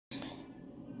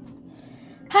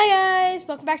Hi guys,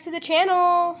 welcome back to the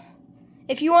channel.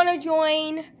 If you want to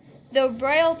join the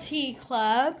Royalty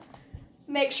Club,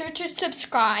 make sure to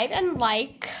subscribe and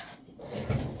like.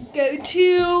 Go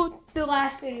to the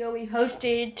last video we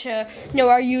posted to know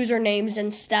our usernames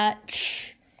and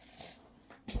such.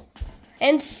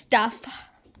 And stuff.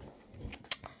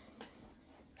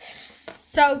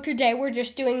 So today we're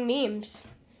just doing memes.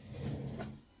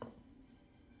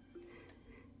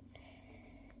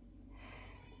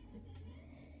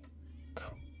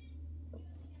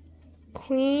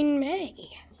 Queen May.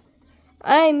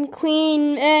 I'm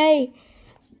Queen May.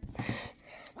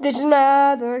 This is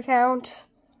my other account.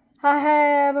 I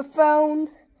have a phone.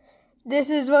 This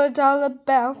is what it's all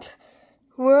about.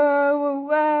 Whoa,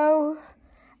 whoa, whoa.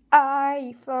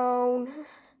 iPhone.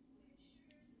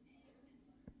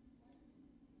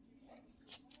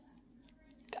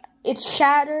 It's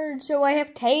shattered, so I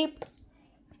have tape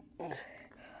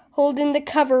holding the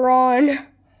cover on.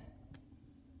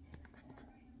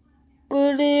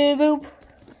 Boop.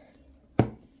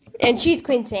 And she's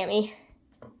Queen Sammy.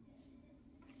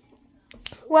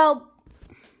 Well,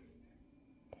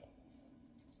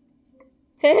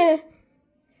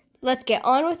 let's get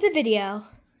on with the video.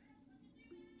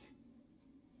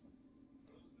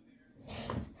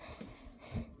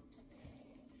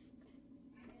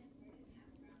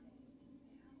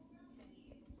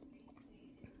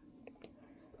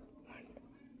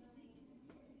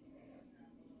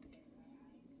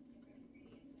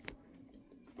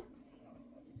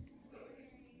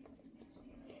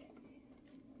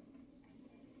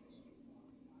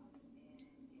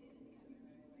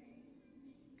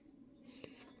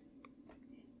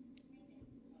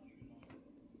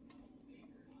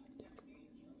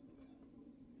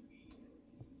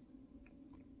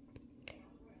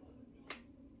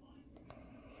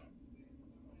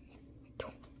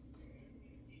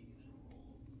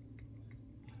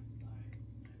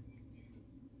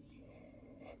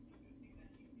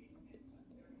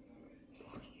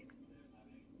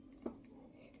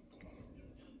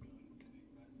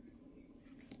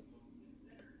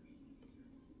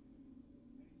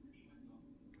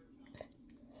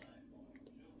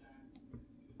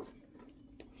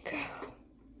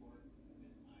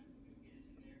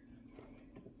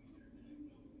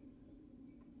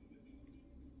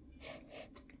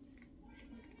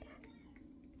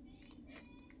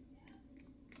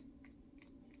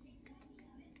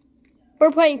 We're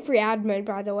playing free admin,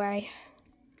 by the way.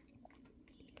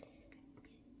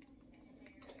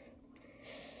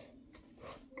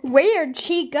 Where'd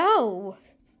she go?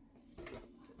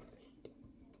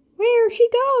 Where'd she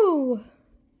go?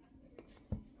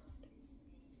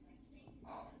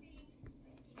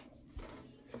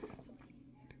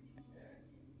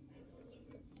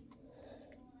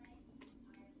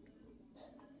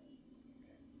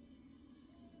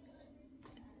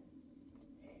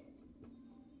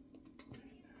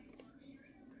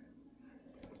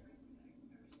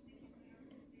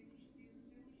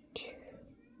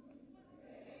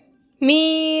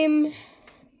 Meme.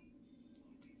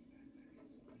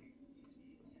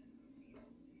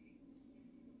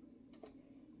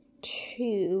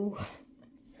 Two.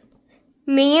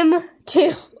 Meme 2.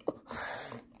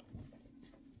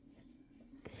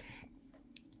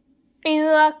 You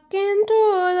walk into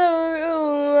the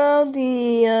room, all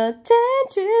the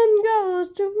attention goes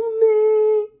to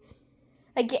me.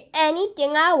 I get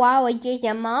anything I want with just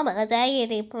a mama,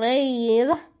 daddy,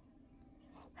 please.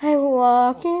 I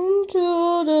walk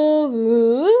into the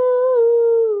room,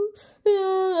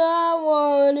 all I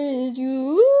want is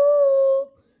you.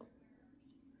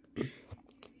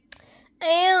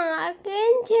 I walk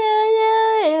into the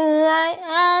room,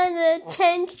 all the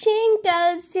attention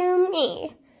goes to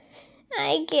me.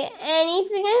 I get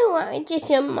anything I want, just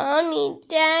a mommy,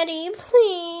 daddy,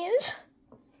 please.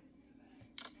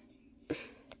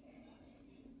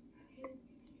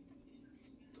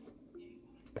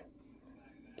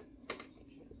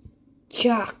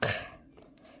 Jock.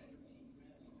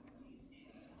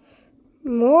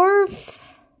 Morph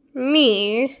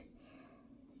me,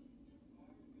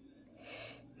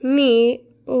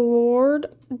 Lord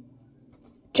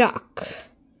Duck.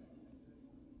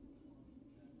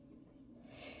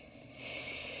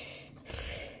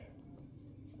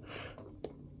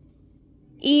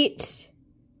 Eat.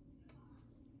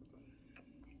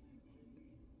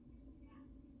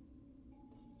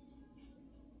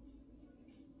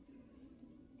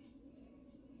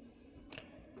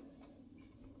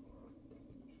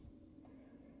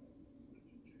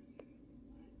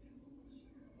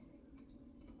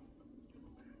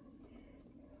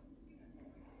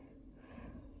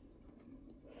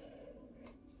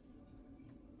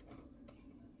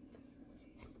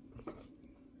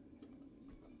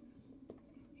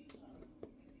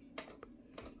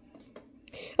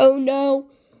 Oh no,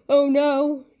 oh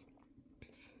no.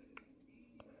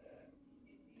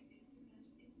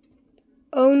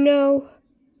 Oh no,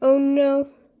 oh no.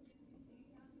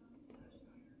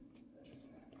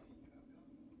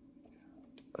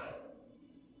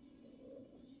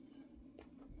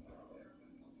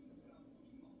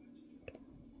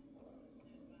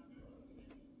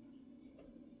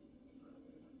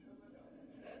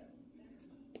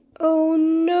 Oh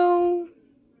no.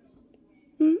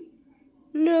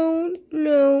 No,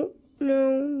 no,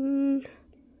 no.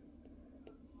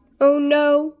 Oh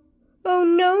no. Oh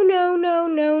no, no, no,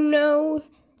 no, no.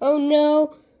 Oh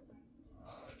no.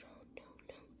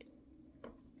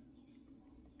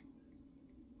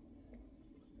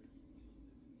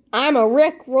 I'm a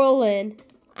Rick rollin'.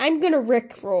 I'm gonna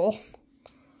Rick roll.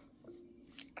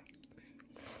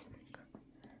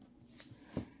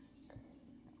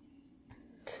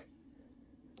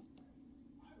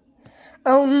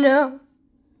 Oh no.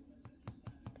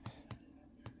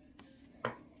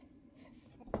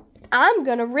 I'm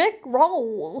gonna Rick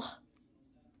roll.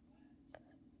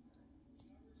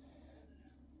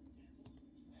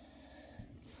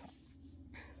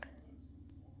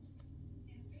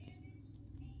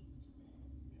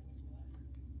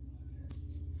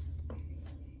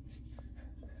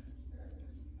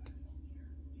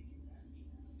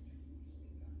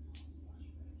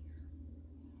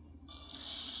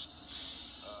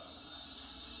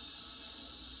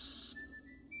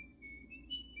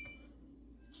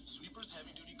 Sweeper's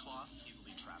heavy-duty cloths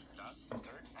easily trap dust,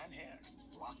 dirt, and hair,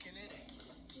 locking it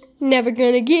in. Never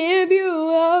gonna give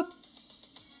you up.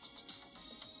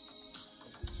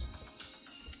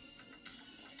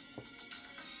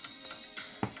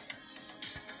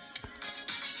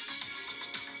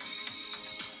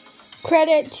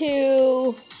 Credit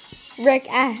to Rick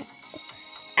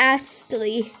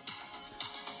Astley.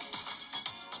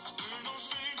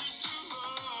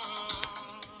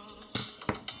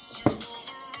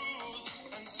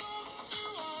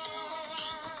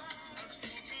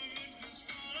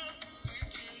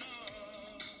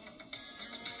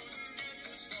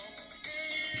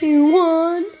 You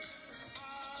won.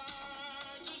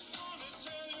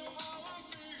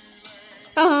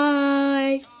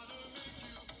 I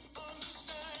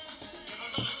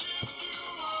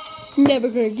never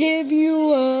gonna give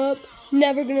you up.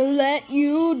 Never gonna let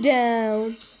you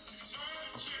down.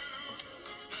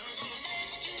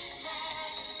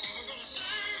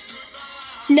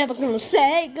 Never gonna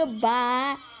say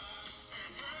goodbye.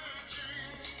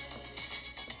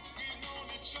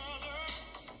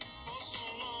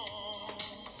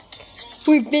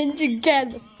 We've been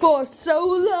together for so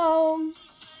long.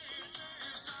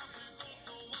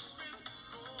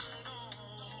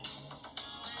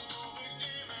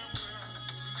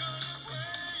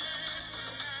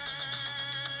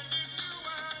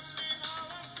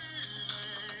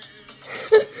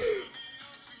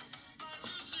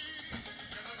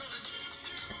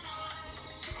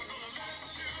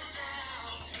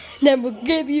 Never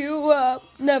give you up.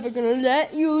 Never gonna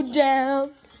let you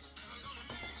down.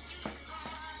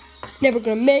 Never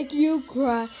gonna make you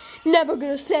cry. Never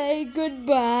gonna say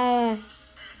goodbye.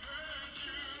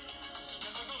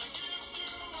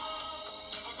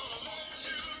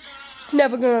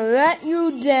 Never gonna let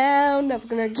you down. Never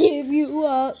gonna give you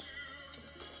up.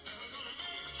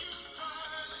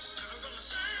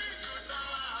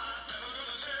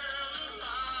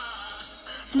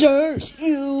 Dirt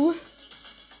you.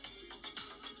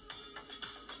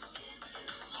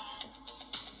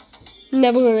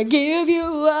 Never gonna give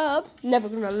you up, never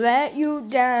gonna let you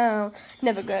down,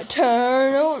 never gonna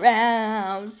turn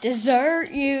around,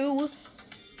 desert you.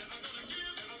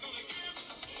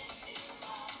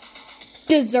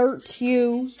 Desert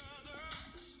you.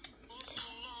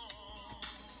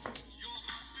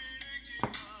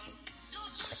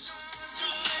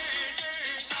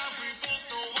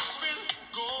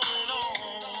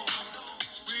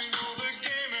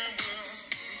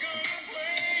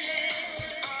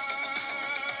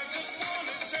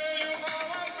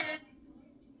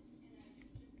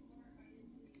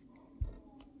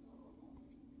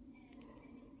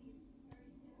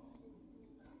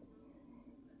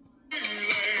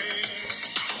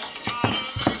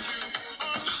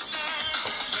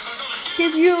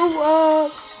 Give you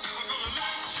up,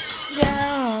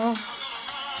 down,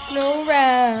 no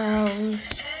round,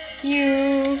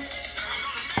 you.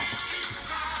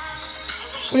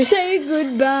 We say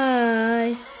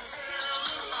goodbye.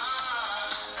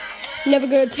 Never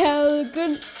gonna tell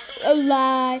a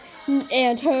lie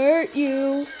and hurt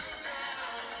you.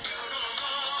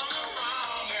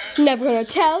 Never gonna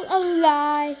tell a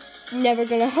lie, never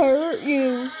gonna hurt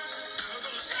you.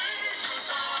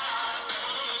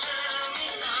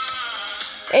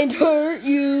 and hurt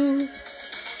you.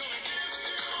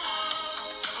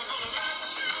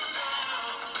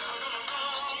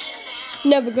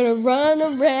 Never gonna run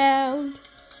around.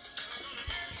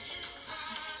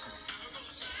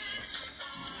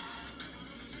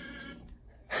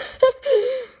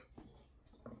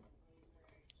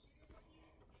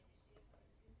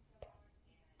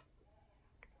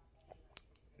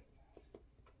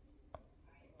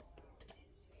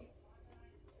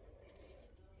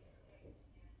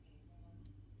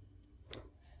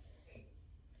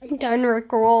 I'm done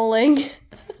Rickrolling.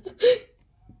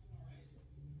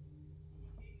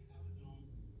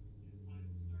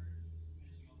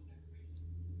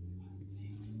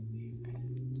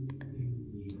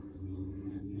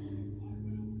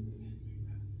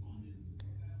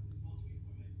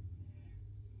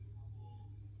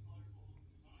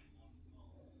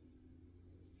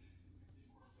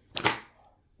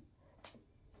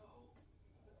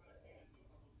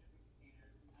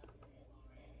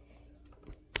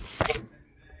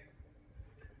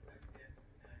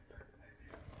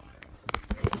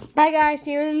 Bye guys,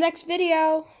 see you in the next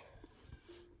video.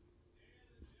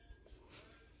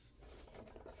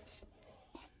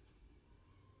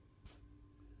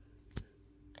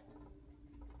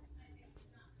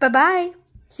 Bye-bye.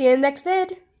 See you in the next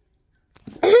vid.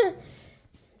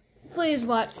 Please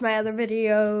watch my other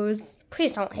videos.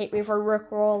 Please don't hate me for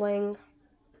Rickrolling.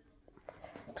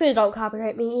 Please don't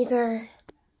copyright me either.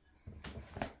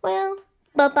 Well,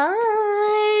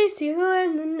 bye-bye. See you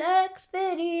in the next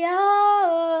video.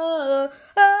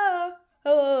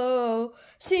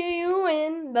 See you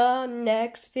in the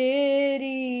next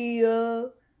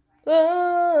video.